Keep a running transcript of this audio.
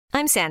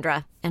I'm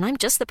Sandra, and I'm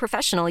just the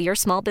professional your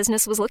small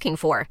business was looking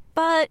for.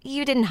 But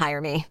you didn't hire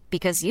me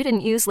because you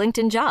didn't use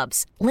LinkedIn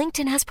Jobs.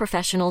 LinkedIn has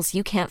professionals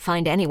you can't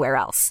find anywhere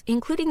else,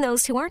 including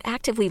those who aren't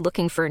actively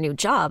looking for a new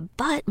job,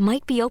 but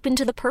might be open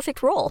to the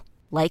perfect role,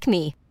 like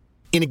me.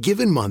 In a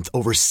given month,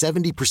 over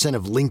 70%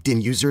 of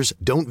LinkedIn users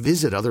don't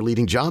visit other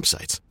leading job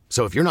sites.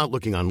 So if you're not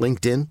looking on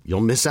LinkedIn,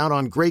 you'll miss out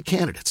on great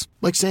candidates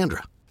like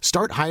Sandra.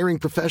 Start hiring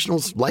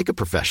professionals like a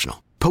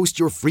professional. Post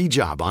your free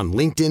job on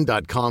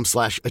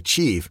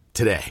linkedin.com/achieve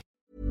today.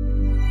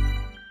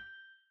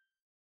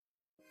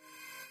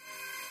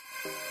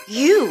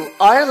 You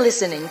are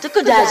listening to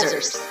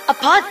Kudazzers, a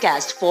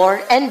podcast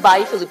for and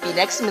by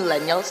Filipinx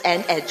millennials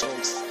and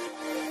edgers.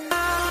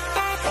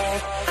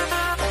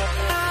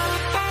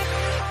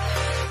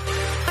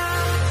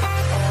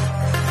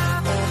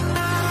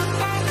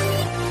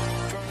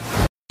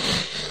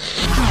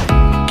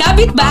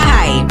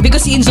 Kapitbahay!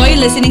 Because you enjoy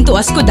listening to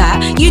us,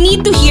 Kuda, you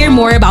need to hear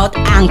more about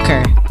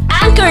Anchor.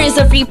 Anchor is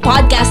a free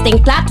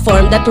podcasting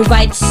platform that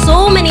provides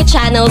so many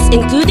channels,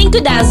 including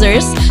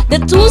Kudazzers,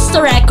 the tools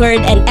to record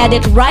and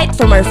edit right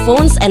from our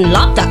phones and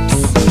laptops.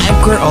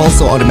 Anchor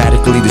also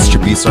automatically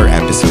distributes our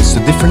episodes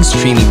to different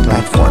streaming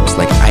platforms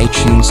like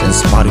iTunes and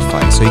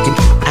Spotify, so you can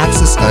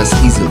access us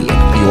easily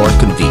at your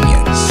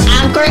convenience.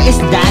 Anchor is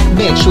that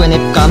bitch when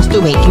it comes to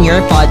making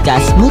your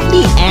podcast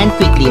smoothly and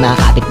quickly, mga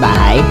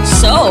kapitbahay.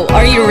 So,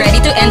 are you ready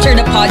to enter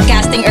the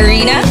podcasting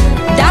arena?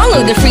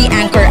 Download the free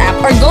Anchor app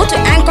or go to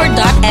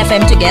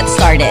anchor.fm to get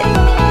started.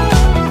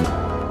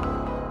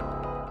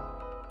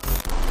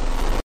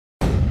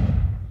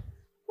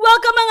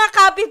 Welcome mga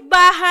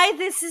kapitbahay!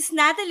 This is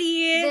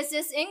Natalie. This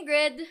is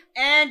Ingrid.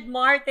 And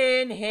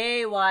Martin.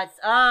 Hey, what's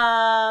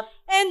up?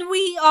 And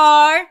we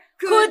are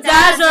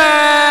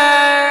Kudazzers!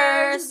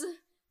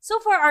 So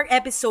for our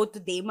episode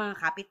today,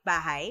 mga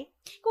kapitbahay,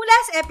 kung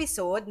last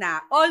episode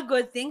na All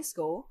Good Things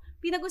Go,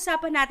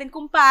 pinag-usapan natin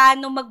kung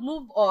paano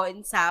mag-move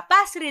on sa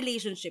past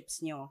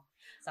relationships nyo.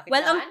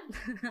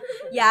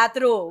 Yeah,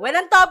 true. Well,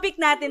 ang topic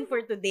natin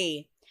for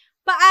today,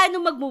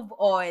 paano mag-move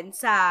on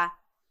sa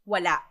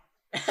wala.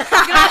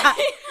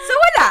 So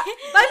wala.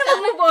 Paano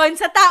mag-move on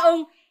sa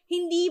taong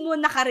hindi mo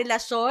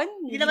nakarelasyon,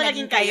 hindi naman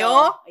naging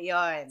kayo.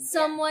 Ayun.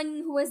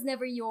 Someone who was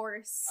never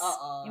yours.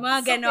 Oo. Yung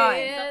mga ganon.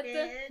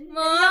 Sakit.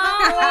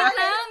 Lang.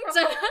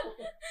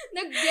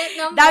 Nag-get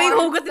ng daming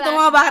hugot itong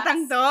mga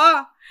batang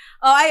to.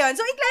 Oh, ayun.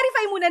 So,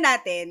 i-clarify muna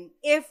natin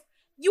if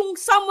yung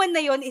someone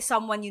na yon is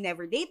someone you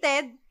never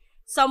dated,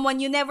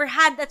 someone you never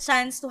had a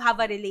chance to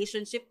have a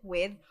relationship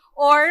with,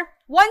 or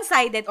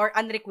one-sided or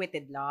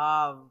unrequited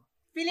love.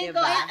 Feeling diba?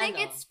 ko, I think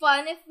it's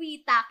fun if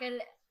we tackle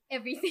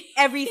everything.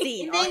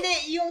 Everything.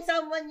 Hindi. Yung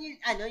someone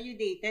you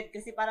dated,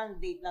 kasi parang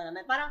date lang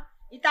naman. Parang,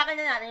 itakal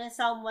na natin yung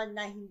someone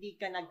na hindi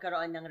ka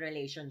nagkaroon ng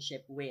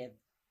relationship with.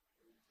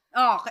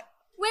 Oh, okay.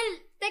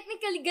 Well,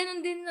 technically, ganun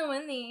din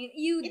naman eh.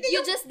 You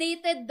just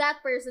dated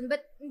that person,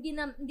 but hindi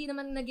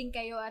naman naging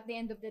kayo at the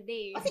end of the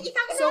day. Kasi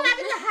itakal na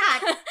natin lahat.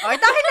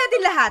 Itakal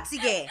natin lahat.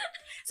 Sige.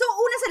 So,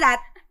 una sa lahat,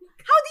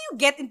 how do you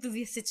get into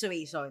these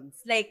situations?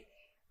 Like,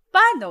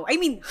 paano? I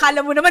mean,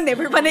 kala mo naman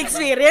never pa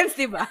na-experience,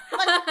 di ba?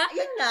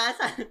 Yun nga,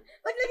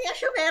 pag naging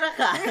asyumera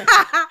ka.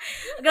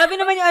 Grabe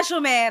naman yung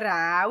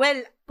asyumera.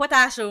 Well,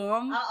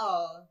 potassium. Oo.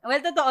 Well,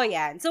 totoo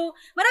yan. So,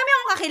 marami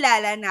akong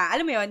kakilala na,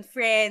 alam mo yun,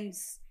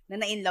 friends, na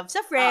na-in-love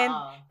sa friend,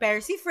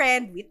 pair si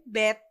friend, with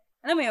bet.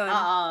 Alam mo yun?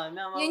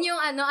 Yun yung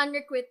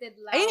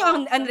unrequited love. Ayun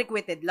yung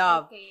unrequited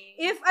love. Okay.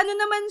 If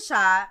naman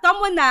siya,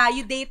 someone na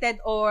you dated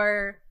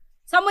or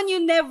someone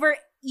you never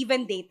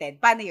even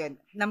dated, paano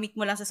yun? Na-meet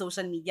mo lang sa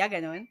social media,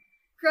 ganun?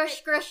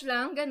 Crush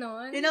lang,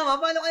 ganun. Di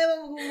naman, paano kayo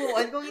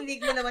mag-move kung hindi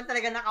mo naman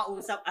talaga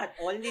nakausap at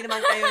all? Hindi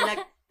naman kayo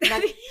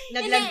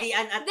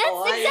naglandian at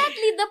all? That's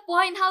exactly the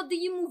point. How do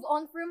you move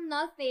on from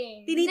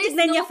nothing?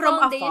 Tinitignan niya from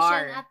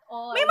afar. At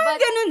all. May mga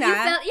ganun na.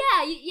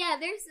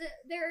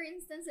 There are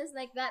instances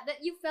like that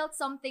you felt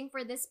something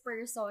for this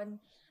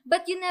person,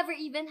 but you never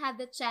even had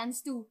the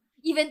chance to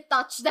even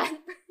touch that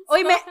person.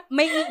 Oy,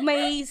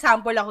 may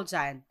sample ako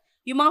dyan.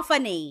 Yung mga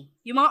fanay,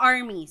 yung mga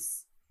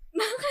armies.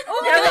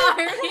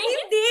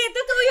 Hindi,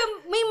 totoo yung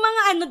may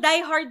mga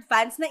die-hard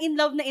fans na in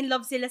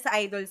love sila sa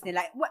idols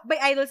nila. By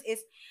idols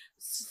is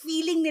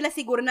feeling nila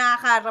siguro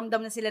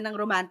nakakaramdam na sila ng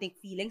romantic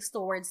feelings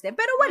towards them.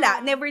 Pero wala,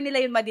 never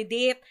nila yun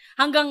madidate.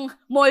 Hanggang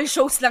mall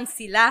shows lang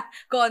sila,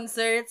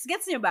 concerts.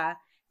 Gets nyo ba?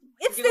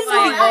 It's still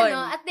moving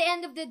on. At the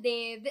end of the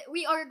day,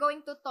 we are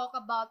going to talk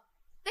about,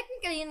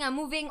 technically yun nga,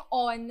 moving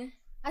on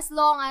as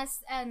long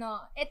as,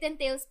 it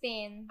entails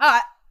pain.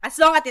 As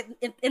long as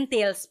it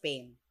entails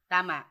pain.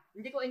 Tama.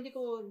 Hindi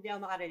ako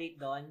makarelate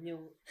doon.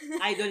 Yung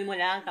idol mo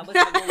lang, tapos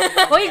mag-move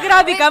on. Hoy,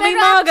 grabe ka. May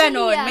mga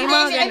ganon. May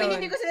mga ganon. I mean,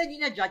 hindi ko sila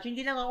gina-judge.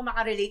 Hindi lang ako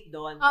makarelate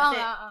doon. Kasi,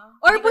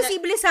 or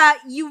posible sa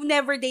you've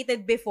never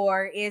dated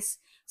before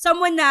is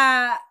someone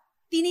na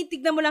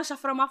tinitignan mo lang siya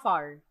from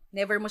afar.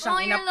 Never mo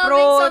siyang you're loving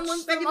in-approach.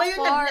 someone Pwede from ba yung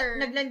afar.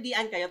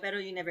 naglandian kayo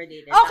pero you never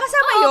dated?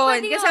 Kasama yun.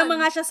 pwede yun. Kasama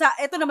nga siya sa,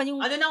 ito naman yung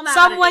Doon ako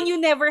someone makakarelate. you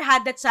never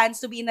had the chance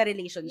to be in a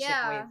relationship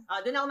Yeah.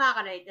 with. Doon ako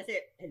makakarelate kasi,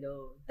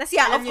 hello. Tas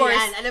yeah, alam of niyo course.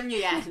 Yan, alam niyo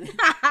yan.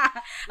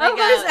 Of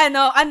course,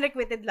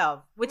 unrequited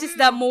love, which is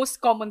the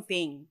most common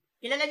thing.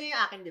 Kilala niyo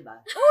yung akin, di ba?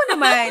 Oo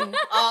naman.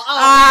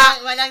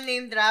 Walang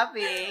name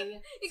dropping.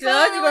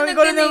 Ikaw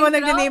naman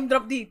nag-name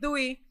drop dito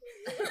eh.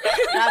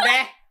 Grabe.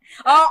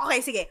 Okay,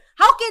 sige.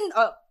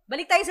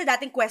 Balik tayo sa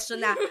dating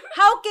question na,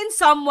 how can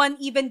someone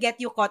even get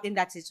you caught in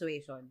that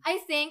situation? I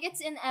think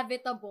it's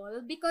inevitable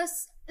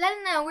because, lalo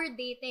na, we're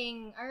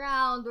dating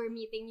around, we're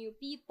meeting new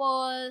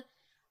people.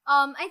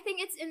 I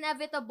think it's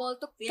inevitable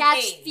to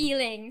catch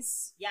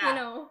feelings, Yeah. you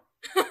know,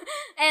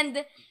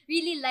 and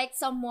really like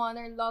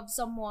someone or love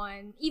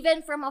someone,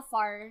 even from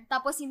afar,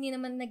 tapos hindi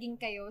naman naging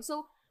kayo.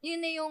 So,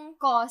 yun na yung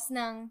cause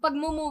ng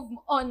pag-move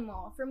on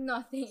mo from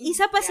nothing.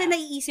 Isa pa sa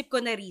naiisip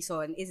ko na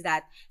reason is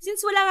that,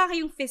 since wala nga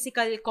kayong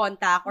physical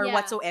contact or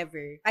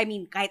whatsoever, I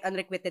mean, kahit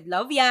unrequited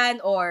love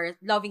yan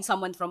or loving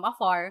someone from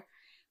afar,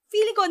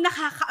 feeling ko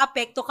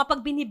nakaka-apekto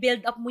kapag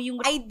binibuild up mo yung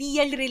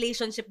ideal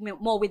relationship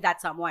mo with that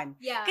someone.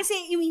 Yeah. Kasi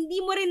yung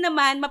hindi mo rin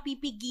naman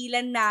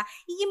mapipigilan na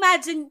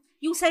i-imagine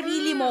yung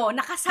sarili mo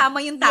nakasama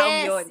yung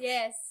taong yun.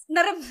 Yes.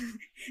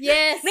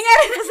 Yes.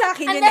 Nangyari na sa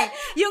akin yun eh.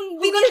 Yung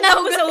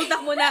binilda mo sa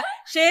utak mo na,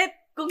 shit,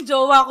 kung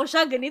jowa ko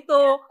siya, ganito.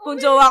 Kung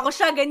jowa ko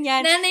siya, ganyan.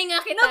 Nanay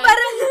nga kita. No,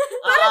 parang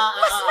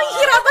mas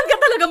mahihirapan ka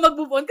talaga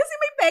mag-move on kasi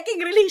may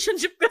peking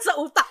relationship ka sa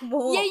utak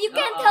mo. Yeah, you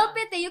can't help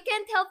it eh. You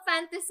can't help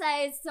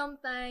fantasize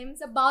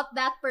sometimes about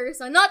that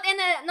person. Not in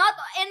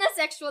a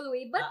sexual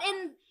way, but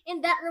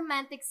in that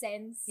romantic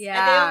sense. Yeah.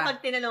 Ito yung pag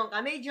tinanong ka,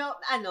 may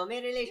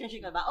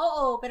relationship ka ba?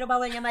 Oo, pero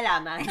bawal niya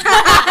malaman.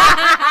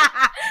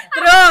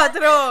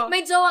 True.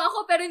 May jowa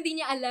ako pero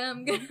hindi niya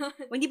alam.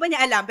 Hindi pa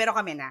niya alam, pero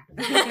kami na.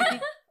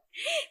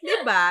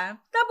 Diba?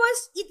 Tapos,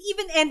 it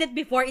even ended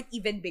before it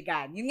even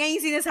began. Yun nga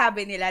yung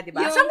sinasabi nila,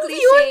 diba? Yung Saan mo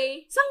cliche.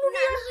 yun? Saan mo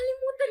yun?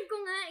 Nakalimutan ko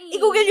nga eh.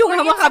 I-google yung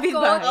mga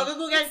kapitbahay.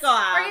 Google ko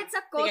ha. Or it's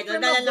a quote Sige, from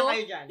a dala lang book.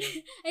 kayo dyan.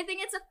 I think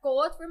it's a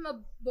quote from a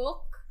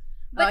book.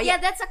 But yeah,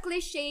 that's a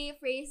cliche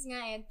phrase nga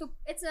eh.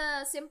 It's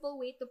a simple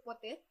way to put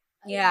it.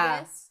 I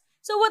guess.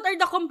 So, what are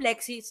the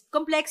complexities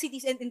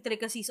and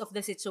intricacies of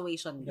the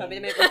situation?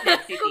 Sabi naman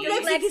yung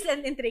Complexities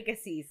and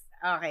intricacies.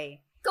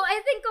 Okay.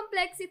 I think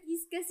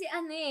complexities kasi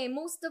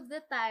most of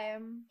the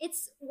time,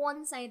 it's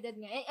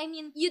one-sided nga. I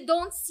mean, you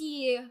don't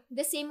see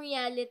the same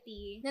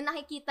reality na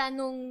nakikita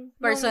nung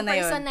person na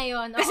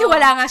yun. Kasi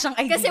wala nga siyang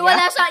idea. Kasi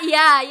wala siya,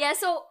 yeah.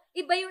 So,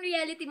 iba yung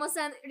reality mo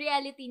sa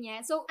reality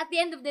niya. So, at the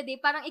end of the day,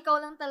 parang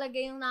ikaw lang talaga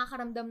yung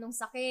nakakaramdam ng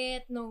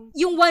sakit,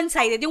 yung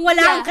one-sided, yung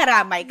wala kang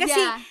karamay. Kasi,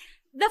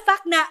 the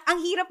fact na ang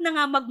hirap na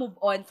nga mag-move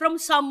on from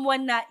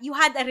someone na you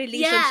had a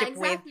relationship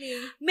with,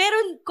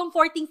 meron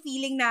comforting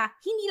feeling na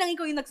hindi lang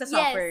ikaw yung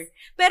nagsasuffer. Yes.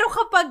 Pero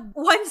kapag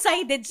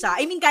one-sided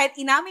siya, I mean, kahit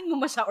inamin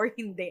mo siya or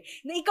hindi,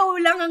 na ikaw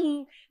lang ang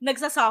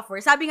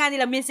nagsasuffer, sabi nga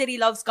nila, misery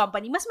loves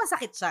company, mas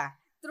masakit siya.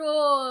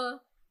 True.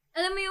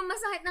 Alam mo yung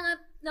masakit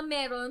na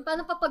meron,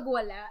 paano pa pag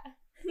wala?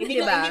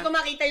 Hindi ko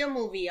makita yung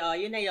movie.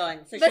 Yun na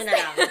yun. So, siya na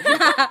lang.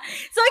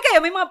 So,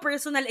 kayo, may mga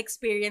personal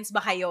experience ba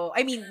kayo?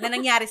 I mean, na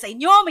nangyari sa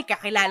inyo? May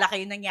kakilala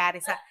kayo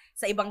nangyari sa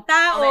ibang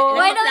tao?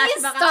 Why don't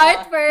you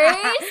start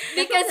first?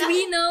 Because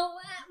we know,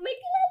 may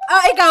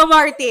kilala. Ikaw,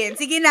 Martin.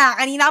 Sige na.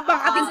 Kanina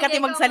pang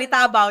kating-kating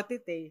magsalita about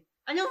it eh.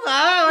 Ano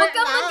ba? Huwag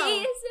kang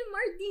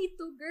mag-ASMR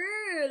dito,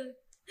 girl.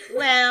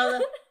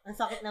 Well, ang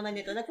sakit naman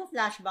nito.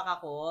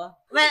 Nagpa-flashback ako.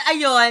 Well,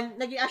 ayun.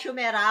 Naging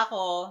asyumera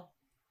ako.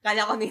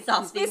 Kala ko may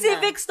something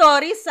specific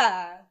stories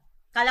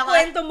Kala ko,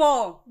 kwento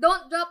mo.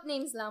 Don't drop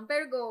names lang,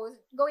 pero go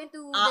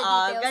into the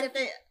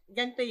details.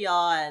 Ganito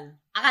yon.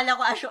 Akala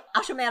ko,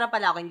 asyumera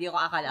pala ako, hindi ko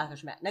akala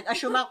asyumera.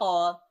 Nag-assume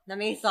ako na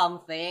may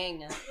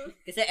something.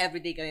 Kasi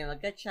everyday kami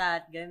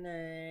magka-chat,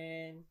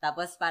 ganun.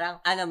 Tapos parang,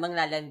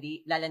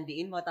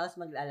 lalandiin mo, tapos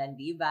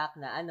maglalandi back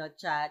na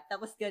chat.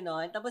 Tapos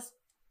ganun. Tapos,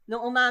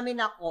 nung umamin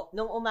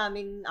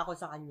ako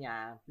sa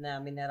kanya, na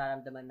may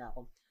nararamdaman na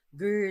ako,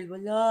 girl,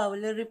 wala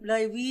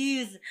reply,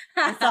 Wiz.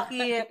 Ang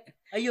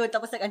sakit. Ayun,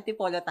 tapos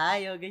nag-antipolo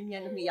tayo.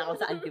 Ganyan, umiyak ako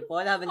sa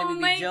antipolo habang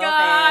nabibidyo.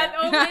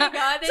 Oh my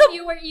God. And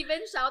you were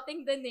even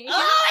shouting the name. Oh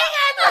my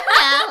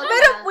God!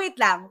 Pero wait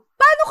lang.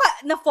 Paano ka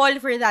na-fall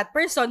for that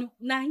person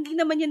na hindi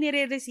naman niya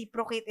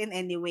nire-reciprocate in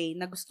any way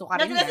na gusto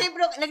ka rin niya?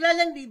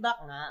 Naglalandi back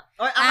nga.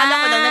 Or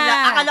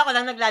akala ko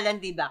lang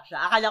naglalandi back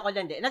siya. Akala ko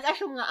lang din.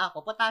 Nag-assume nga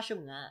ako.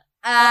 Potassium nga.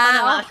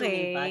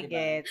 Okay. Pa, diba?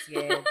 Gets.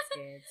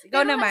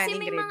 Ikaw naman, kasi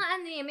Ingrid.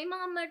 may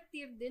mga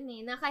martyr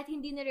din na kahit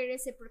hindi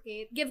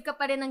nire-reciprocate, give ka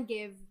pa rin ng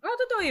give.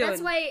 Totoo yun. That's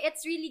why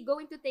it's really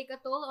going to take a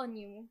toll on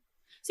you.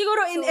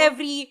 Siguro in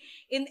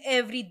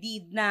every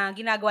deed na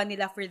ginagawa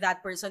nila for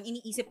that person,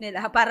 iniisip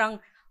nila parang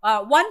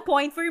 1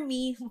 point for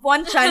me,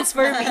 1 chance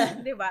for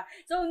me, 'di ba?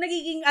 So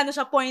nagiging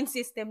siya point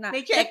system na.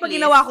 Shit, pag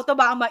ginawa ko to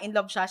baka ma-in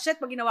love siya.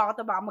 Shit, pag ginawa ko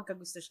to baka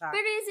magkagusto siya.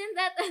 Pero isn't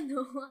that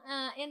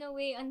in a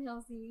way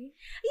unhealthy?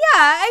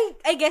 Yeah,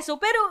 I guess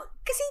so. Pero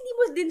kasi hindi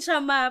mo din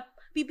siya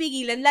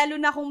mapipigilan lalo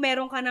na kung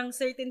meron ka ng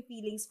certain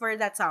feelings for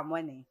that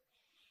someone eh.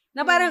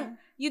 Na parang,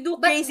 you do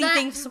crazy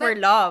things for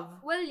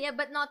love. Well, yeah,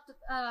 but not,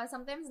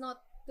 sometimes not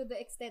to the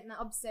extent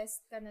na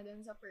obsessed ka na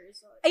dun sa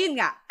person. Ayun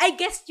nga, I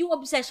guess yung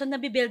obsession na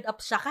build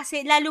up siya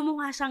kasi lalo mo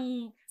nga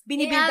siyang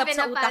binibuild up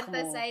sa utak mo.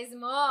 Pinapantasize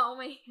mo. Oh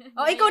my God.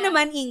 Oh, ikaw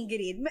naman,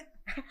 Ingrid.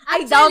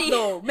 I doubt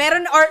though.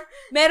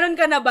 Meron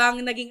ka na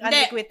bang naging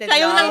unrequited love?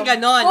 Kayo lang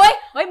ganon.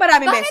 Oy,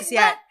 maraming beses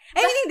yan.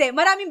 Ay, hindi.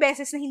 Maraming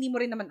beses na hindi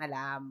mo rin naman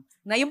alam.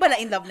 Na yung pala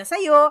in love na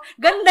sa'yo.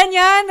 Ganda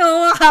niya,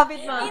 no?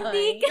 Kapit mo.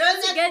 Hindi Girl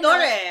next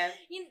door eh.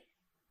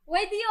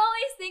 Why do you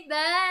always think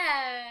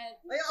that?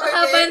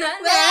 Mahaba na.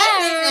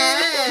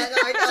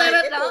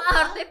 Charot lang.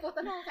 Arte po.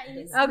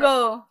 Nakakainis.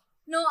 Go.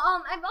 No,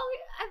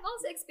 I've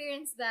also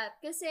experienced that.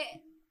 Kasi,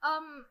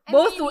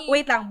 both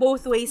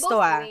ways to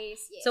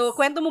ways, yes. So,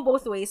 kwento mo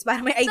both ways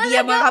para may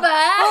idea Talaga ba?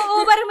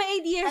 Oo, para may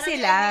idea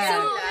sila. So,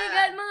 oh my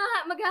God,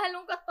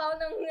 maghahalongkat pa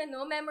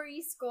ng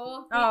memories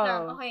ko. Wait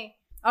lang, okay.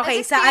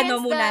 Okay, sa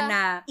ano muna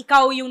na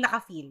ikaw yung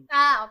naka-feel.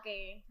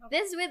 Okay.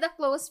 This with a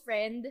close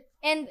friend,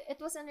 and it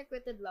was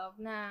unrequited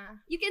love na,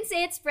 you can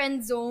say it's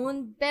friend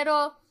zone,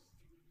 pero,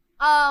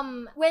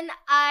 when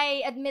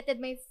I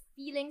admitted my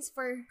feelings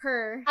for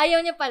her,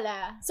 ayaw niya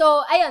pala.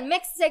 So, ayun,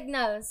 mixed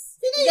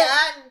signals. Sino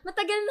yan?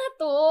 Matagal na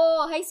to.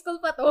 High school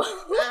pa to.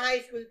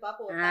 High school pa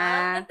po.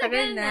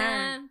 Tagal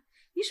na.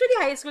 Usually,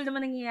 high school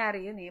naman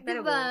nangyayari yun eh.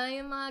 Pero diba?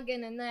 Yung mga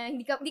ganun na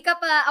hindi ka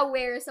pa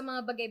aware sa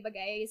mga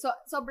bagay-bagay. So,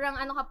 sobrang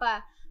ka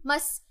pa,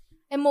 mas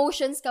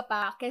emotions ka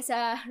pa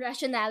kaysa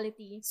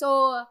rationality.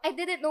 So, I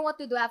didn't know what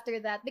to do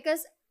after that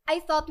because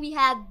I thought we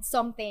had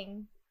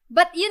something.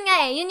 But yun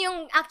nga yun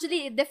yung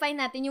actually define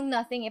natin yung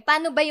nothing eh.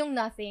 Paano ba yung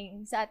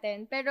nothing sa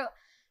atin? Pero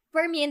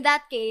for me, in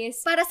that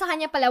case, para sa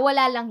kanya pala,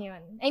 wala lang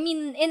yun. I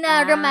mean, in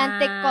a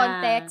romantic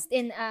context,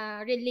 in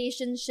a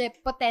relationship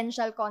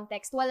potential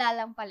context, wala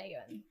lang pala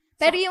yun.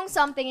 Pero yung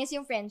something is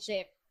yung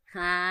friendship.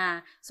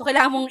 So,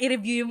 kailangan mong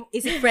i-review yung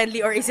is it friendly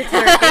or is it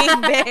flirting?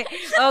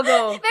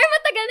 Go. Pero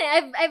matagal na.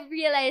 I've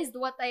realized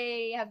what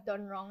I have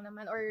done wrong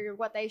naman or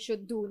what I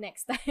should do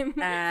next time.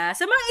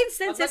 Sa mga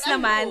instances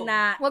naman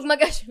na wag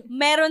mag-assume.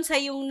 Meron sa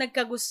yung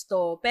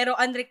nagkagusto pero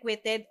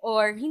unrequited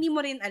or hindi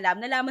mo rin alam,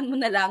 nalaman mo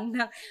na lang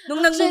na nung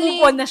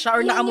nag-move on na siya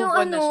or naka-move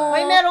on na siya.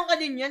 May meron ka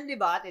din yan, di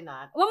ba,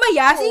 Tinat?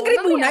 Mamaya, si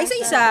Ingrid muna,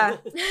 isa-isa.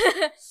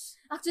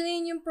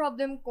 Actually, yun yung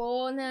problem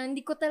ko na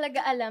hindi ko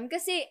talaga alam.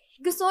 Kasi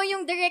gusto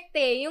yung direct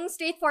yung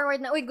straightforward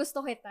na, uy,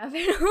 gusto kita.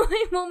 Pero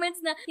may moments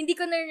na hindi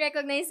ko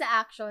na-recognize sa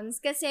actions.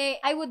 Kasi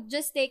I would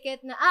just take it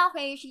na,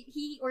 okay,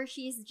 he or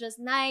she is just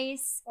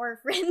nice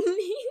or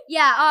friendly.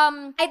 Yeah,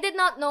 I did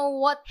not know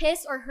what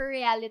his or her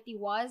reality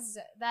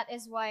was. That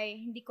is why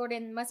hindi ko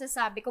rin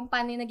masasabi kung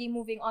paano yung naging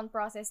moving on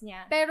process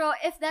niya. Pero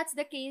if that's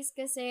the case,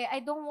 kasi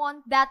I don't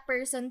want that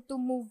person to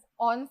move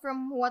on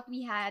from what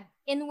we had.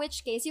 In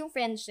which case, yung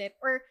friendship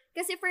or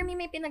kasi for me,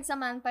 may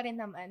pinagsamaan pa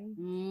rin naman.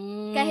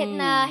 Kahit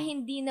na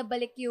hindi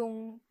nabalik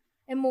yung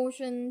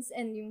emotions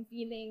and yung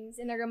feelings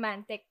in a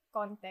romantic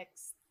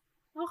context.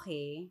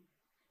 Okay.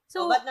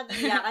 So, ba't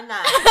nag-iyakan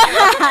na?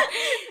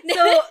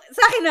 So,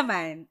 sa akin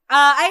naman,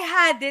 I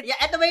had it...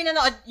 Yeah, eto ba yung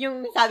nanood,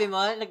 yung sabi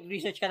mo,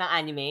 nag-research ka ng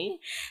anime?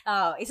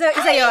 Isa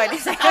yun.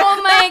 Oh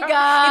my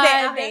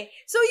God! Okay.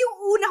 So, yung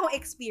una kong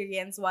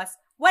experience was,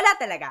 wala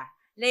talaga.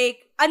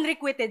 Like,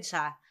 unrequited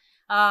siya.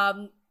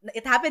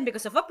 It happened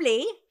because of a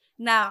play.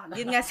 Na,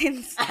 yun nga,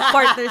 since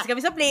partners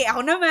kami sa play,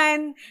 ako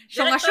naman,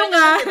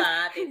 syunga-syunga.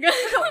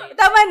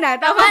 Tama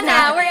na.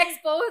 We're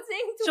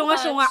exposing too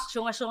much.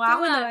 Syunga-syunga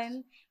ako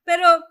nun.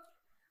 Pero,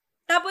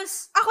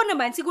 tapos, ako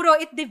naman, siguro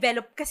it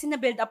developed kasi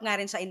na-build up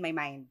nga rin siya in my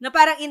mind. Na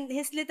parang in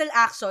his little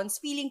actions,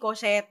 feeling ko,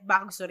 shit,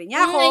 baka gusto rin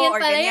niya ako, or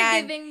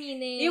ganyan. Yung giving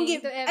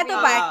meaning to everything. Ito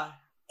ba,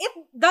 it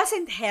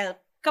doesn't help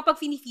kapag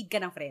finifeed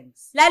ka ng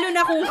friends. Lalo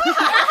na kung,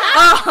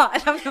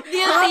 alam mo,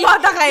 mga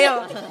bata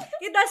kayo.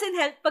 It doesn't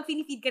help pag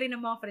finifeed ka rin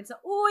ng mga friends na,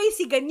 uy,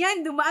 si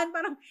ganyan, dumaan,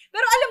 parang,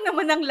 pero alam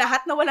naman ng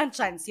lahat na walang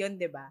chance yun,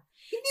 di ba?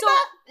 Hindi ba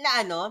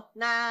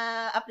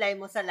na-apply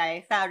mo sa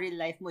real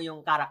life mo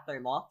yung character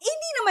mo?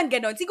 Hindi naman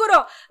ganon.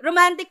 Siguro,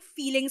 romantic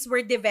feelings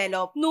were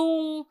developed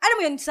nung, alam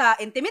mo yun, sa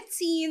intimate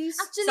scenes,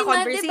 sa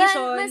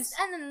conversations.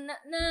 Diba,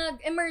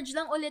 nag-emerge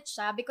lang ulit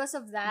siya because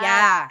of that.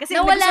 Yeah. Kasi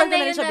nawala na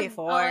yun siya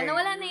before.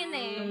 Nawala na yun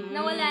eh.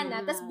 Nawala na.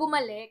 Tapos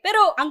bumalik.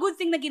 Pero, ang good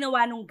thing na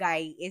ginawa nung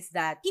guy is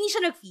that, hindi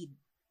siya nag-feed.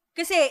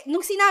 Kasi,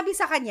 nung sinabi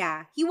sa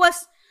kanya, he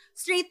was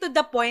straight to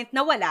the point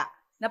na wala.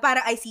 Na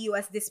parang I see you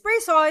as this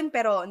person,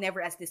 pero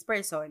never as this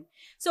person.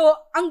 So,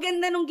 ang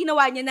ganda nung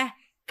ginawa niya na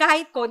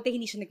kahit konti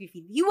hindi siya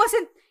nag-feed. He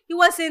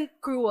wasn't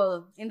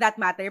cruel in that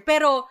matter.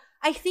 Pero,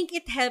 I think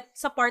it helped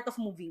sa part of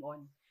moving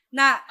on.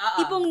 Na,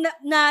 tipong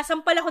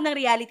nasampal ako ng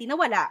reality na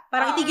wala.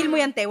 Parang itigil mo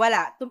yan, te,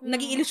 wala.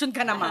 Nag-i-illusion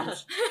ka naman.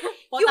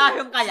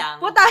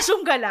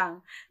 Potassium ka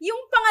lang. Yung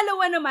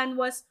pangalawa naman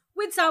was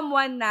with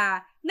someone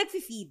na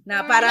nag-feed.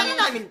 Na parang...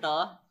 Kailangan namin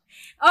to?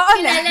 Oo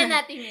Kilala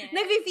natin yan.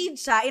 Nag-feed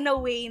siya in a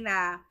way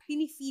na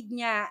pinifeed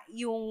niya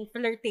yung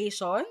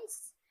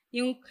flirtations,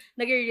 yung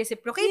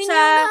nag-reciprocate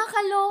siya.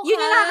 Yun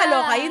yung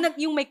nakakaloka.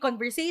 Yung may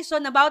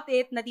conversation about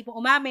it, na tipong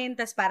umamin,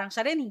 tas parang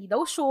siya rin, hindi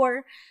daw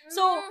sure.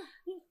 So,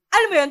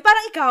 alam mo yun,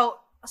 parang ikaw,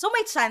 so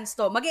may chance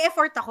to.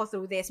 Mag-e-effort ako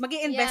through this.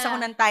 Mag-i-invest ako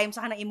ng time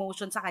saka ng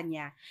emotion sa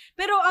kanya.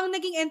 Pero ang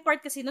naging end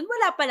part kasi nun,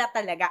 wala pala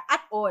talaga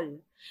at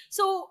all.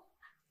 So,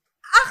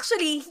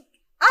 actually,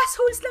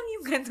 assholes lang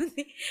yung ganun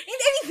eh.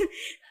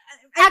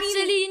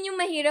 Actually, yun yung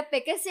mahirap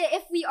eh. Kasi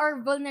if we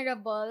are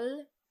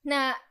vulnerable,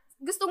 na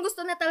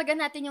gustong-gusto na talaga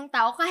natin yung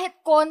tao,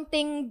 kahit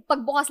konting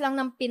pagbukas lang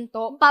ng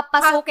pinto,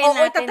 papasukin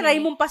natin. Tatry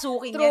mong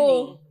pasukin True. yan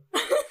eh.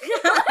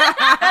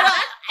 Pero,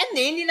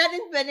 hindi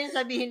natin pwedeng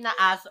sabihin na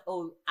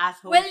asshole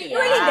Well, sila.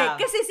 Well, hindi.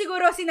 Kasi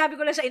siguro, sinabi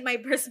ko lang siya in my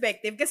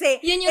perspective. Kasi,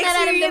 yun yung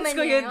experience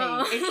ko yun niya,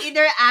 eh. It's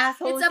either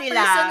asshole It's a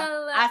sila,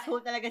 personal,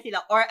 asshole talaga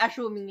sila, or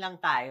assuming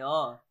lang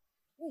tayo.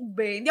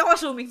 Hindi ako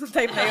assuming nung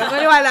time na yun.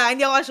 Maniwala,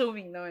 hindi ako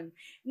assuming nun.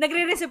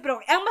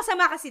 Nagre-reciprocate. Ang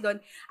masama kasi doon,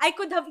 I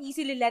could have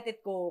easily let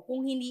it go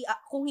kung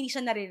hindi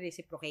siya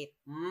nare-reciprocate.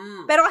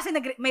 Pero kasi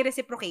may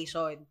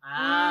reciprocation.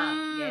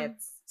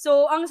 Gets.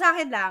 So, ang sa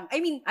akin lang,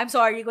 I mean, I'm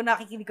sorry kung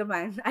nakikinig ka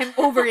man. I'm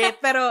over it.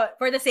 Pero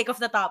for the sake of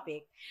the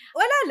topic,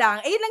 wala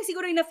lang. Ayun lang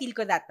siguro yung na-feel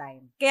ko that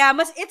time. Kaya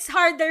it's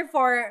harder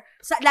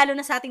lalo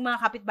na sa ating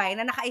mga kapitbahay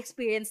na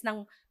naka-experience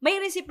ng may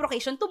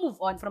reciprocation to move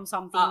on from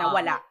something na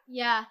wala.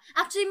 Yeah.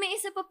 Actually, may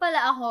isa pa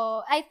pala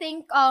ako. I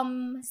think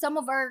some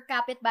of our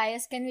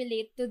kapitbayas can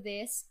relate to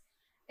this.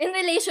 In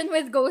relation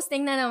with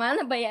ghosting na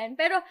naman, ano ba yan?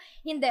 Pero,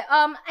 hindi.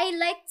 I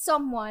liked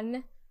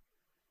someone.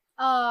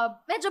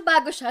 Medyo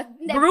bago siya.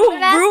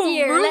 Last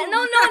year.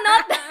 No,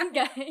 not that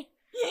guy.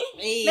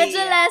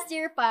 Medyo last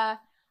year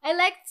pa. I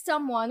liked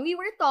someone. We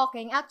were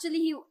talking.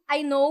 Actually,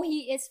 I know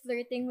he is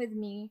flirting with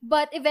me.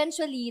 But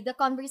eventually, the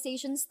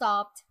conversation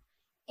stopped.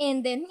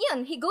 And then,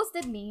 he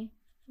ghosted me.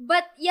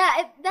 But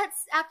yeah,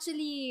 that's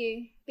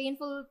actually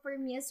painful for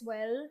me as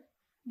well.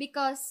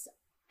 Because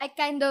I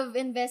kind of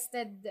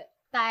invested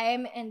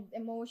time and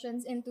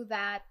emotions into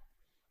that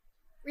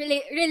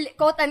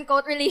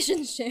quote-unquote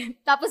relationship.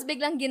 Tapos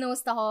biglang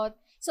ginost ako.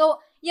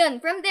 So,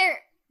 from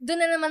there, doon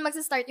na naman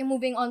magsa-start yung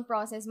moving on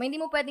process. Hindi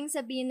mo pwedeng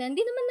sabihin na,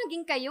 hindi naman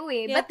naging kayo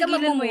eh. Ba't ka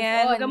mag-move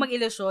on? Huwag ka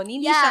mag-ilusyon.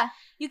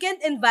 You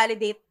can't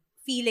invalidate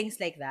feelings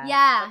like that.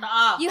 Yeah.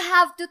 You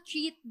have to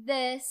treat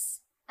this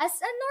as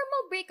a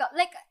normal breakup.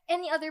 Like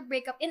any other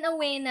breakup in a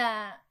way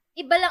na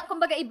iba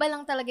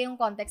lang talaga yung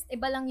context.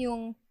 Iba lang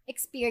yung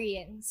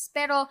experience.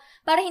 Pero,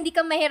 para hindi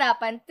ka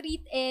mahirapan,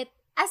 treat it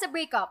as a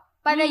breakup.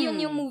 Para yun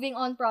yung moving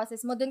on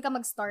process mo, doon ka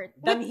mag-start.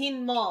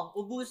 Damhin mo,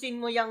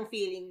 ubusin mo yung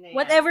feeling na yan.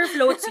 Whatever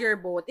floats your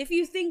boat. If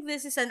you think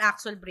this is an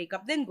actual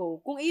breakup, then go.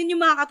 Kung iyon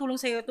yung makakatulong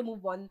sa'yo to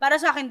move on, para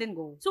sa akin, then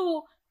go.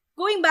 So,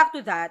 going back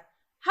to that,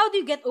 how do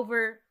you get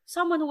over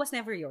someone who was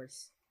never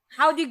yours?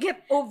 How do you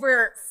get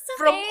over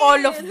from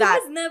all of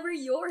that? Who was never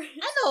yours?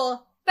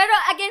 Pero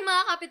again,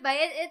 mga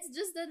kapitbahay, it's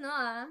just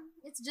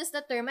it's just a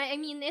term. I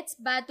mean, it's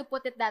bad to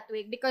put it that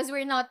way because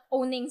we're not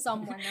owning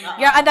someone.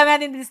 Yeah, ang dami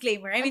nating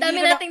disclaimer. I mean, ang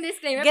dami nating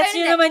disclaimer. Gets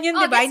nyo naman yun,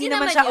 diba? Hindi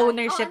naman siya yun.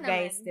 ownership,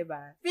 guys,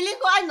 diba?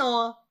 Feeling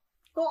ko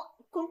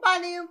kung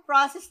paano yung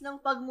process ng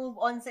pag-move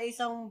on sa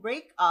isang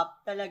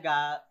breakup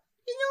talaga,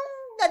 yun yung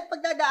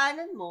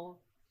pagdadaanan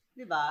mo.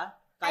 Diba?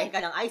 Kain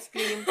ka ng ice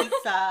cream,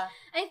 pizza.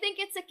 I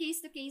think it's a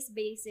case-to-case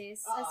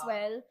basis as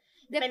well.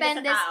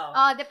 Depende sa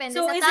tao. Depende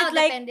so, sa is tao, it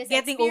like depende sa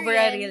getting experience. over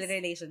a real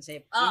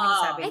relationship? Yun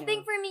yung sabi I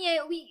think for me,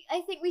 I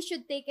think we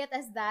should take it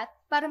as that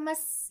para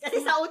mas...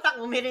 Kasi sa utak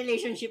mo, may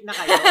relationship na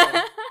kayo.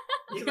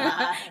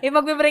 Diba?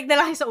 Magbe-break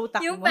na lang kayo sa utak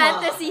yung mo. Yung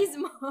fantasies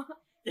mo.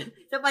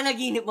 Sa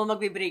panaginip mo,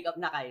 magbe-break up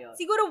na kayo.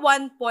 Siguro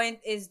one point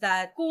is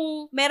that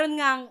kung meron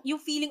ngang yung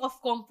feeling of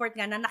comfort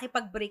nga na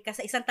nakipag-break ka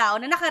sa isang tao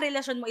na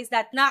nakarelasyon mo is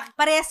that na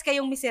parehas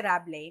kayong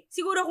miserable.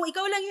 Siguro kung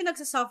ikaw lang yung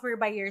nagsasuffer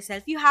by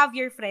yourself, you have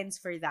your friends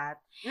for that.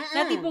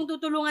 Na tipong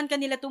tutulungan ka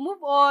nila to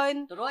move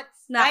on.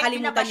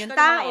 Nakalimutan yung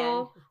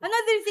tao.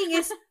 Another thing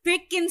is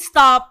freaking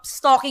stop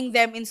stalking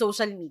them in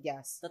social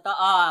medias.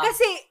 Totoo.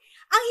 Kasi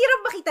ang hirap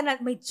makita na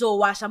may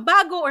jowa siyang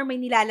bago or may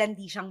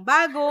nilalandi siyang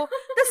bago.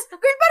 Tapos,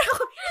 girl,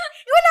 parang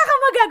wala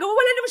kang magagawa.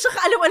 Wala naman siya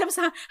kaalam-alam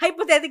sa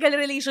hypothetical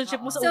relationship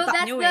mo sa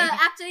utak niyo eh.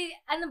 Actually,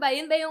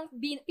 yun ba yung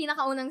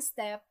pinakaunang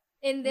step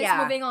in this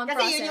moving on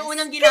process? Kasi yun yung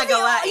unang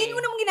ginagawa Yun yung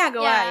unang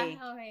ginagawa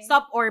Okay.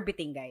 Stop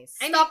orbiting, guys.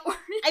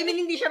 I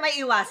mean, hindi siya may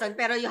iwasan,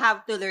 pero you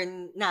have to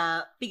learn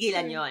na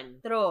pigilan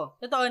yon. True.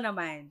 Totoo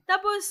naman.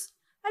 Tapos,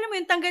 alam mo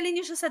yun, tanggalin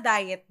niyo siya sa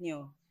diet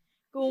niyo.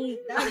 Kung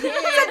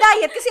sa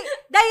diet, kasi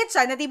diet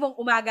siya, na tibong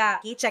umaga,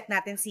 i-check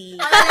natin si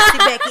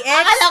Becky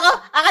X.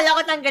 Akala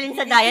ko tanggalin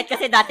sa diet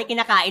kasi dati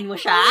kinakain mo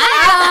siya.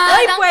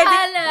 Ay, pwede.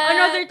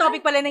 Another topic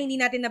pala na hindi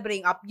natin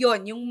na-bring up,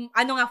 yun, yung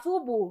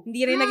FUBU.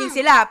 Hindi rin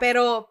naging sila,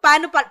 pero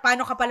paano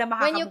ka pala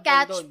makakabukod doon? When you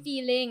catch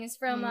feelings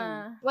from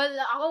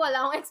wala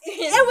akong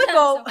experience.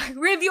 So,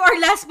 review our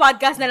last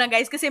podcast na lang,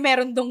 guys, kasi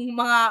meron dong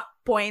mga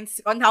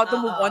points on how to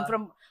move on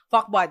from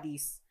fuck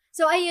buddies.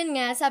 So, ayun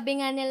nga,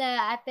 sabi nga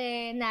nila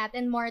Ate Nat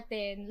and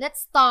Martin,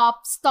 let's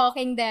stop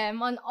stalking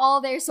them on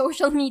all their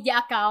social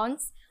media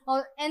accounts.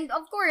 And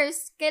of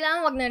course,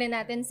 kailangan wag na rin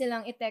natin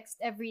silang i-text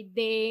every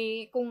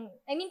day. Kung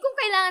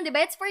kailangan,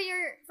 diba? It's for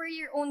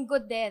your own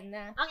good din.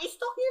 Ang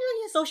i-stalk nyo lang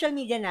yung social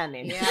media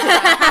namin. Yeah.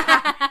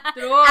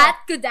 True.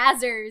 At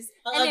Kudazzers.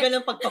 Ang aga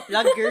ng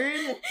pagpa-plug,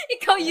 girl.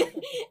 Ikaw yun.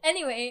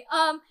 Anyway,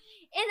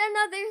 And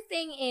another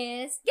thing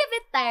is, give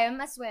it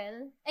time as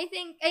well. I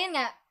think, ayun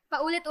nga,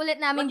 paulit-ulit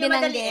namin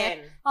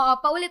binanggit. Oo,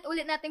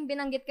 paulit-ulit natin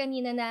binanggit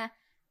kanina na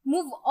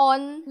move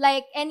on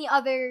like any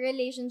other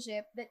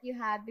relationship that you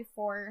had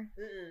before.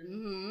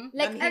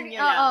 Like,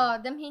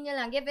 damhin nyo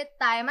lang. Give it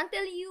time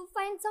until you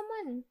find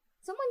someone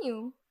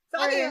new. So,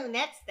 ano yung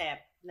next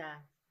step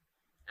na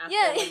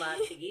after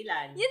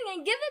matigilan? Yun nga,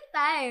 give it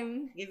time.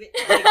 Give it,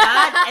 oh my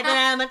God, ito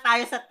na naman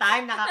tayo sa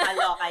time,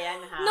 nakakaloka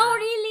yan, ha? No,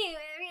 really.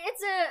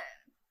 It's a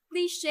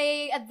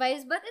cliche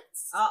advice, but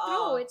it's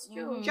true. It's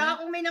true.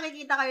 Tsaka kung may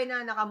nakikita kayo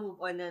na naka-move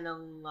on na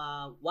ng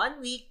 1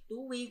 week, 2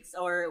 weeks,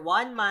 or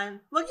 1 month,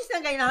 huwag nyo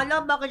silang ganyan,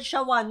 hala, bakit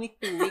siya 1 week,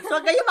 2 weeks?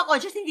 Huwag kayo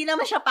ma-conscious, hindi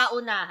naman siya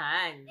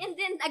paunahan. And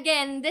then,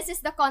 again, this is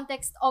the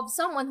context of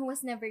someone who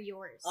was never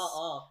yours.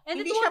 Oo.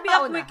 And it won't be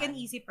a quick and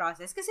easy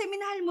process kasi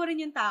minahal mo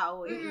rin yung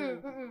tao.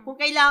 Kung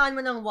kailangan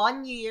mo ng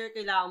 1 year,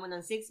 kailangan mo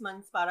ng 6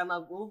 months para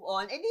mag-move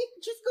on, edi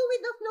just go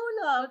with the flow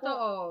lang.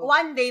 Totoo.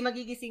 One day,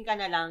 magigising ka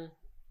na lang,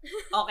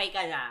 okay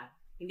ka na.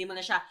 Hindi mo na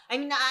siya,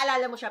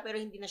 naaalala mo siya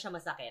pero hindi na siya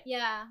masakit.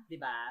 Yeah.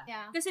 Diba?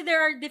 Yeah. Kasi there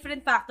are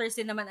different factors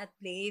din naman at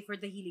play for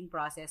the healing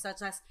process,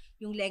 such as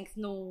yung length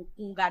nung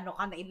kung gaano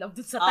ka na-in-love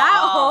dun sa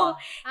tao.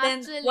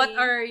 Then, actually, what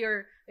are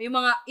yung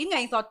mga,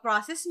 yung thought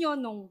process nyo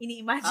nung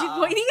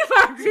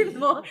ini-imagine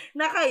mo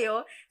na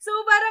kayo. So,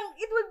 parang,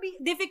 it would be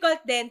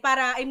difficult din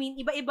para,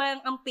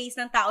 iba-iba ang pace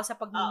ng tao sa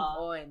pag-move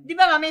on. Di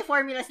ba nga, may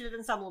formula sila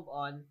dun sa move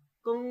on?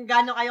 Kung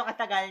gaano kayo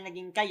katagal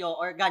naging kayo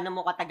or gaano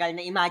mo katagal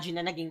na imagine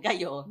na naging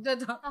kayo.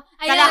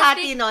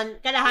 Kalahati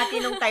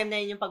nung time na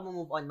yun yung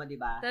pag-move on mo,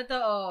 di ba?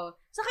 Totoo.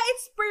 Saka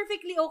it's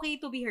perfectly okay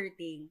to be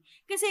hurting.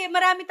 Kasi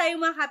marami tayong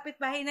mga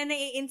kapitbahay na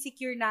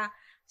nai-insecure na,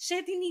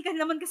 shit, hindi ka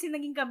naman kasi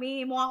naging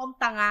kami, mukha akong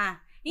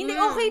tanga. Hindi,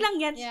 okay lang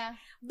yan. Yeah.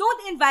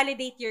 Don't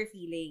invalidate your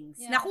feelings.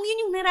 Yeah. Na kung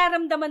yun yung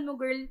nararamdaman mo,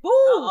 girl,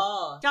 boom!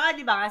 Oo. Tsaka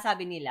di ba nga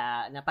sabi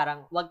nila na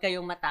parang wag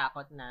kayong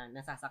matakot na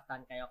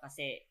nasasaktan kayo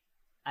kasi,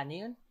 ano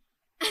yun?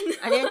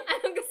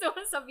 Anong gusto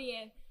mong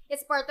sabihin?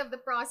 It's part of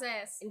the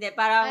process. Hindi,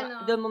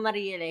 parang doon mo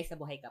ma-realize na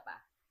buhay ka pa.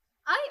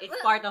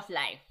 It's part of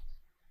life.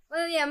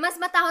 Well, yeah,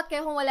 mas matakot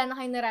kayo kung wala na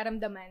kayong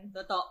nararamdaman.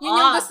 Totoo. Yun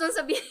yung gusto mong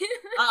sabihin.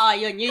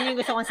 Yun yung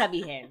gusto kong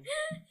sabihin.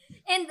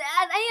 And,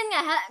 ayun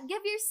nga,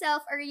 give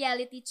yourself a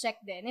reality check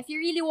din. If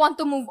you really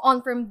want to move on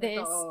from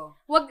this,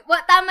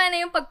 tama na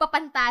yung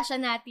pagpapantasya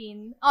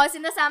natin.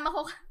 Sinasama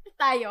ko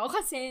tayo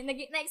kasi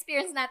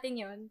na-experience natin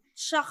yun.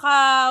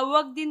 Tsaka,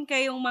 wag din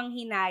kayong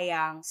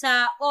manghinayang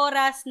sa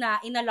oras na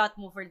inallot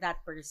mo for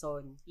that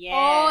person. Yes.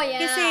 Oh, yeah.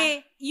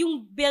 Kasi,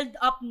 yung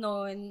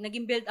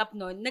naging build up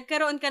nun,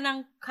 nagkaroon ka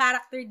ng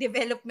character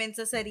development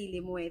sa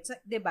sarili mo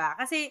diba?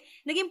 Kasi,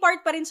 naging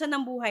part pa rin siya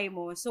ng buhay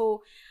mo.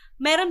 So,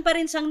 meron pa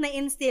rin siyang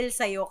na-instill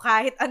sa'yo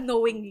kahit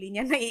unknowingly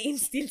niya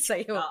na-i-instill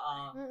sa'yo. Oo.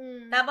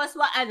 Tapos,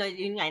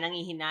 yun nga,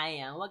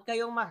 nangihinayang, huwag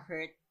kayong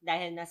ma-hurt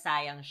dahil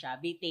nasayang siya.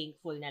 Be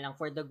thankful na lang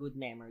for the good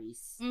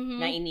memories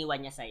na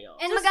iniwan niya sa'yo.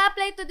 And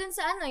mag-apply to dun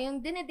sa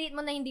yung dinedate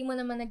mo na hindi mo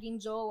naman naging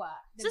jowa.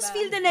 Diba? Just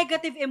feel the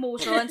negative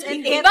emotions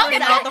and get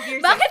them out of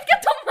your Bakit ka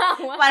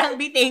tumawa? Parang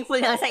be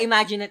thankful lang sa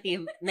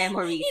imaginative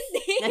memories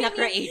na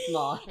na-create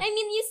mo. I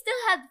mean, you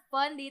still had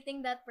fun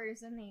dating that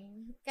person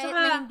Kahit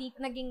na hindi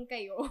naging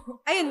kayo.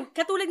 Ayun,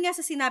 katulad nga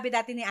sa sinabi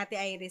dati ni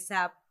Ate Iris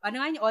sa,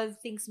 all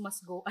things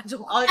must go.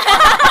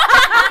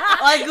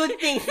 All good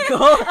things go?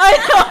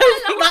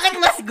 Bakit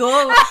must go?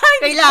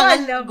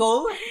 Kailangan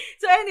go?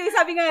 So anyway,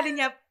 sabi nga rin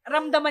niya,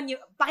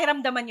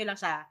 pakiramdaman nyo lang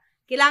siya.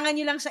 Kailangan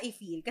nyo lang siya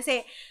i-feel.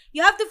 Kasi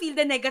you have to feel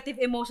the negative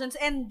emotions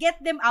and get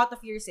them out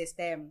of your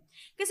system.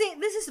 Kasi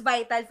this is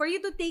vital for you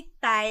to take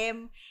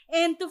time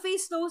and to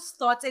face those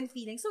thoughts and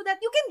feelings so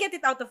that you can get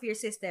it out of your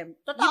system.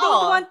 Totoo. You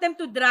don't want them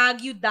to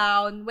drag you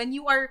down when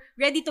you are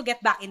ready to get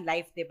back in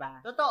life,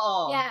 diba?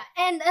 Totoo. Yeah,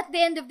 and at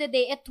the end of the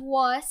day, it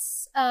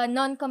was a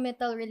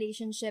non-committal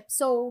relationship.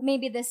 So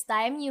maybe this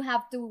time, you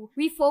have to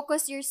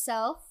refocus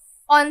yourself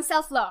on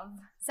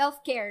self-love.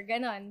 Self-care,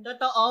 ganon.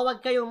 Totoo,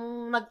 wag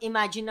kayong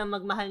mag-imagine na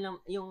magmahal ng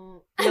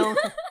yung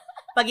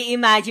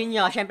pag-i-imagine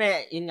nyo.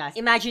 Syempre, yun nga,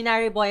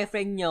 imaginary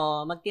boyfriend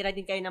nyo, magtira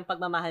din kayo ng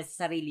pagmamahal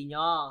sa sarili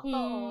nyo.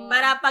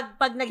 Para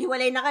pag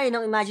naghiwalay na kayo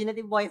ng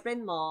imaginative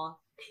boyfriend mo,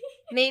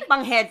 may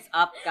pang heads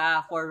up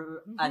ka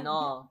for,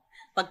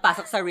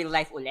 pagpasok sa real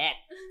life ulit.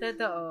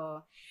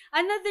 Totoo.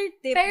 Another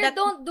tip pero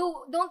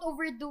don't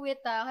overdo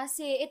it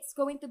kasi it's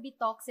going to be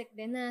toxic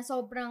din na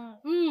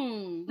sobrang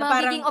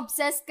magiging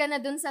obsessed ka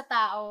na dun sa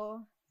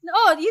tao.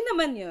 Yun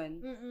naman yun.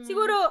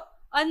 Siguro,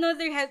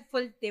 another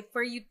helpful tip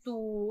for you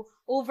to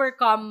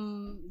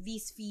overcome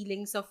these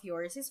feelings of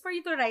yours is for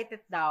you to write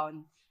it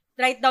down.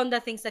 Write down the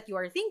things that you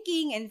are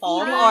thinking and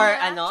feeling.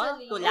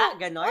 Tula,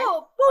 ganon?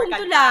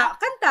 Tula,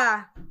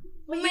 kanta.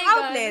 May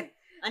outlet.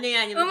 Ano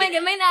yan? Oh my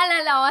God, may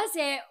naalala ko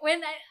kasi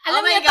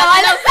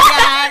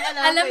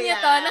alam niyo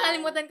to,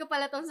 nakalimutan ko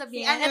pala tong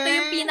sabihin. Ito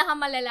yung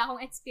pinakamalala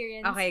kong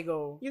experience. Okay,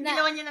 go. Yung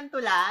ginawa niya ng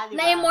tula, di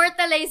ba?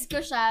 Na-immortalize ko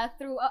siya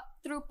through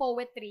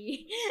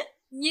poetry.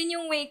 Yun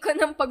yung way ko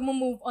ng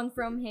pag-move on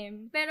from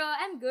him. Pero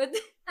I'm good.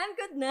 I'm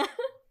good na.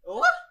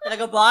 Oh,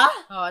 talaga ba?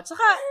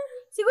 Tsaka,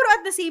 siguro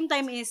at the same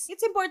time is,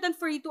 it's important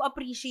for you to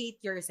appreciate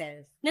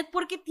yourself. Not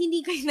porkit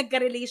hindi kayo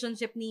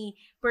nagka-relationship ni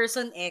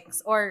person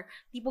X or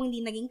tipong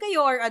hindi naging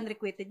kayo or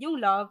unrequited yung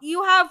love,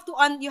 you have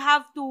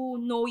to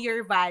know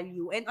your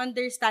value and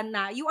understand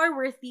na you are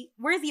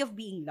worthy of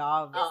being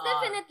loved. Yes,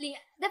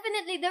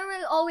 definitely, there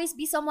will always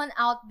be someone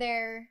out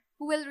there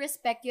who will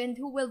respect you and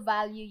who will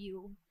value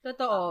you.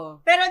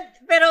 Totoo.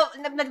 Pero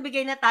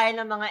nagbigay na tayo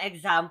ng mga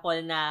example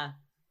na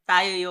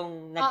tayo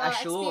yung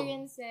nag-assume.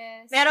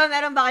 Experiences. Pero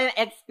meron ba kayong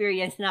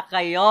experience na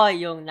kayo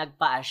yung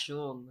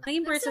nagpa-assume?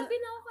 Naging person,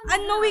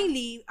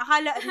 unknowingly,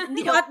 akala,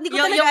 hindi ko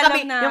talaga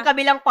alam na. Yung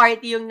kabilang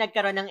party yung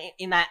nagkaroon ng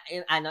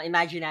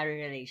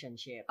imaginary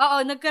relationship.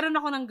 Oo, nagkaroon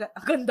ako ng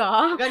ganda.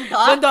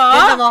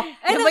 Ganda mo?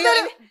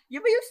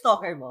 Yung ba yung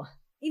stalker mo?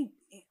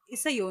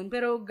 Isa yun,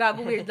 pero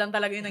gago weird lang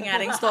talaga yung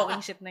nangyaring stalking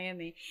shit na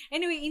yan eh.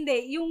 Anyway,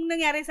 hindi. Yung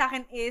nangyari sa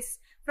akin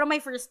is from my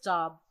first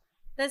job.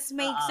 Tapos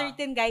may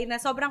certain guy na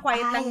sobrang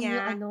quiet lang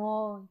niya.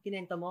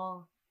 Kinento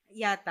mo.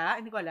 Yata,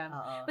 hindi ko alam.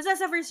 Basta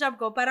sa first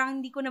job ko, parang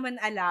hindi ko naman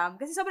alam.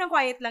 Kasi sobrang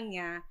quiet lang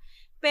niya.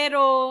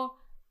 Pero,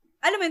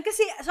 alam mo yun,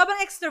 kasi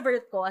sobrang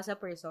extrovert ko as a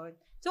person.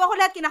 So ako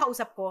lahat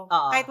kinakausap ko.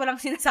 Kahit walang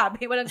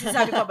sinasabi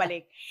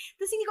pabalik.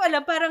 Tapos hindi ko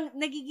alam, parang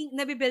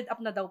nabibuild up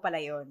na daw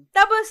pala yun.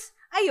 Tapos,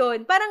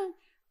 ayun, parang,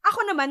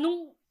 ako naman,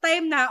 nung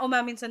time na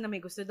umaminsan na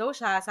may gusto daw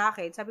siya sa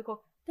akin, sabi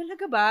ko,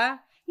 talaga ba?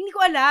 Hindi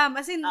ko alam.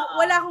 As in,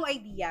 wala akong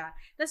idea.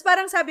 Tapos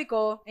parang sinabi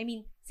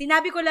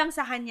ko lang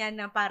sa kanya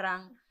na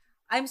parang,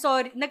 I'm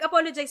sorry,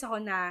 nag-apologize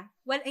ako na,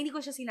 hindi ko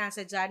siya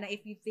sinasadya na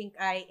if you think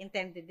I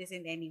intended this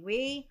in any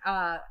way,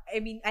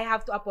 I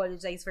have to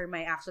apologize for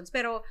my actions.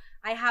 Pero,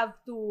 I have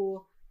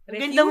to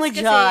refuse ganda mo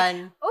kasi, dyan.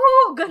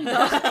 Ganda.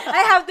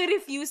 I have to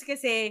refuse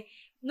kasi,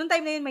 nung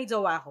time na yun may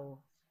jowa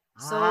ko.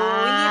 So,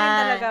 hindi rin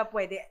talaga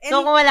pwede. And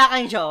so, kung wala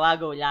kang jowa,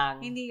 go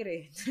lang. Hindi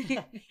rin.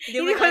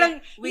 hindi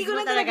ko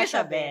lang talaga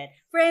siya bet.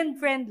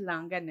 Friend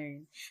lang,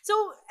 ganun. So,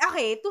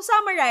 okay, to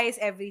summarize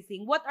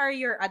everything, what are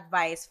your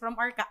advice for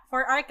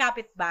our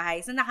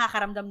kapitbahays na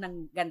nakakaramdam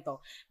ng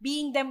ganito?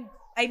 Being them,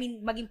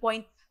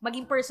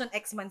 maging person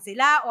X man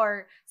sila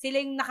or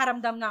sila yung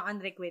nakaramdam ng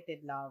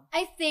unrequited love?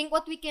 I think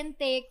what we can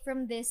take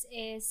from this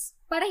is,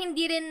 para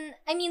hindi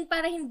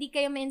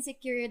kayo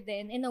ma-insecure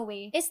din in a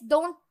way, is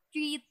don't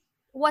treat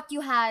what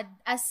you had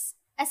as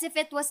if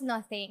it was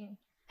nothing.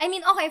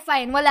 Okay,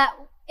 fine.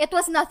 It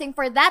was nothing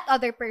for that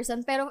other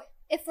person, pero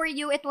if for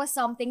you it was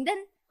something,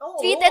 then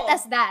treat it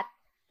as that.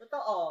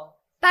 Totoo.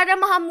 Para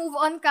maka-move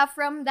on ka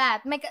from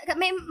that.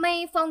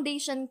 May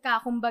foundation ka,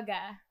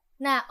 kumbaga,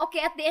 na,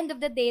 okay, at the end of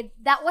the day,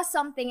 that was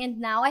something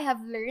and now I have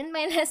learned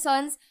my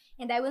lessons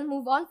and I will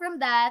move on from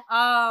that.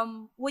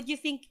 Would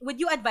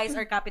you advise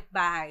our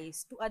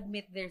kapitbahays to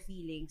admit their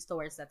feelings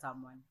towards that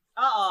someone?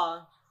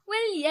 Oo.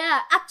 Well,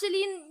 yeah.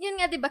 Actually,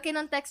 yun nga, diba,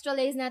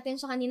 kinontextualize natin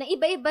siya kanina.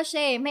 Iba-iba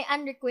siya eh. May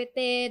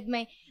unrequited,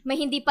 may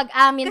hindi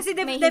pag-amin. Kasi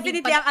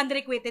definitely ang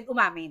unrequited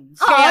umamin.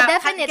 Oo,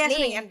 definitely. Kaya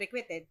siya may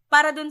unrequited.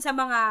 Para dun sa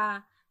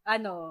mga,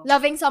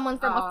 loving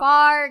someone from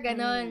afar,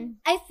 ganun.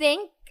 I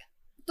think,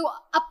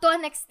 up to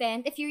an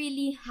extent, if you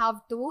really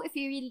have to,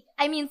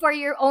 for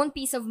your own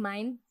peace of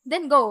mind,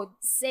 then go.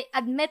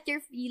 Admit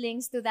your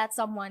feelings to that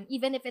someone,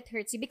 even if it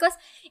hurts you. Because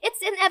it's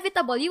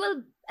inevitable. You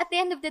will, at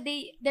the end of the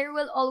day, there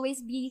will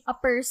always be a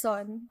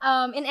person,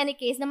 in any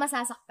case, na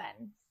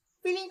masasaktan.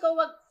 Feeling ko,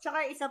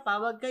 tsaka isa pa,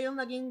 wag kayong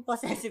maging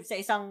possessive sa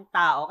isang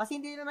tao kasi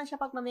hindi naman siya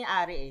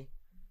pagmamayari eh.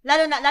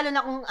 Lalo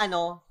na kung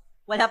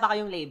wala pa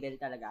kayong label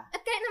talaga.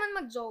 At kaya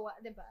naman mag-jowa,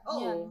 diba? Oo.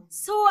 Yan.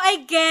 So,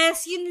 I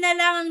guess, yun na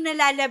lang ang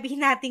nalalabi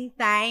nating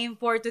time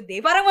for today.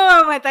 Parang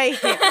mamamatay.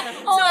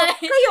 So,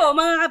 kayo,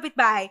 mga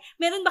kapitbahay,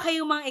 meron ba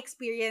kayong mga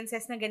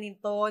experiences na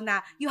ganito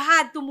na you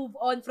had to move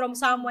on from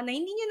someone na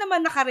hindi nyo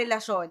naman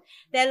nakarelasyon?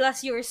 Tell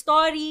us your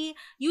story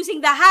using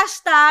the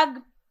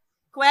hashtag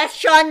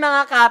question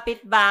mga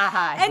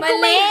kapitbahay. And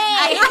mali!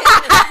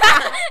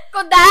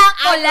 Kuda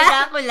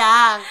ko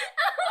lang.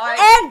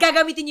 And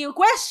gagamitin niyo yung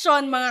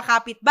question, mga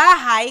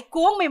kapitbahay,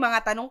 kung may mga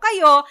tanong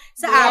kayo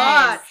sa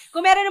amin.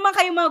 Kung meron naman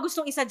kayong mga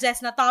gustong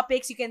isuggest na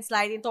topics, you can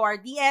slide into our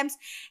DMs.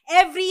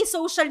 Every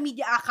social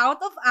media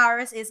account of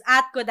ours is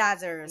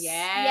 @Kudazzers.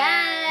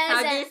 Yes!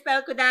 How do you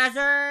spell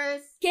Kudazzers?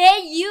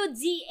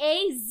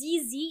 Kudazzers.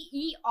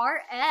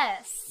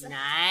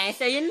 Nice.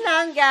 So, yun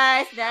lang,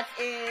 guys. That's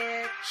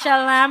it.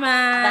 Salamat.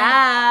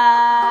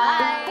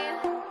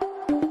 Bye.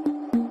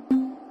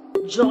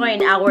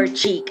 Join our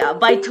chika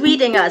by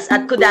tweeting us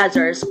at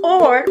Kudazzers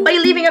or by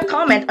leaving a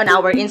comment on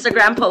our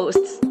Instagram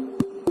posts.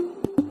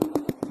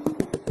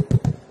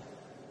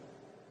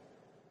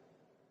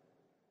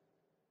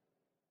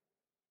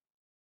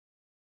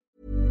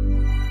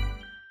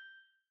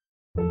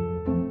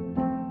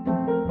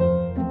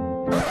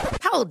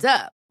 Hold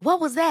up.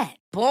 What was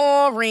that?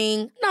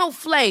 Boring. No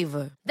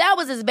flavor. That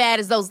was as bad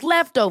as those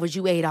leftovers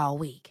you ate all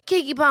week.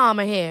 Keke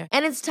Palmer here,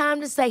 and it's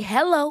time to say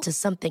hello to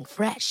something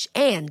fresh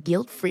and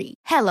guilt-free.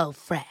 Hello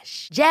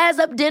Fresh. Jazz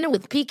up dinner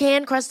with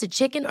pecan-crusted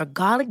chicken or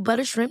garlic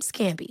butter shrimp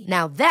scampi.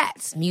 Now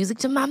that's music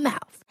to my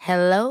mouth.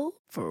 Hello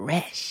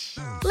Fresh.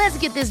 Let's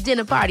get this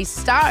dinner party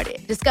started.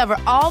 Discover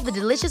all the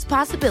delicious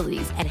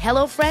possibilities at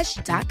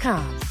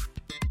HelloFresh.com.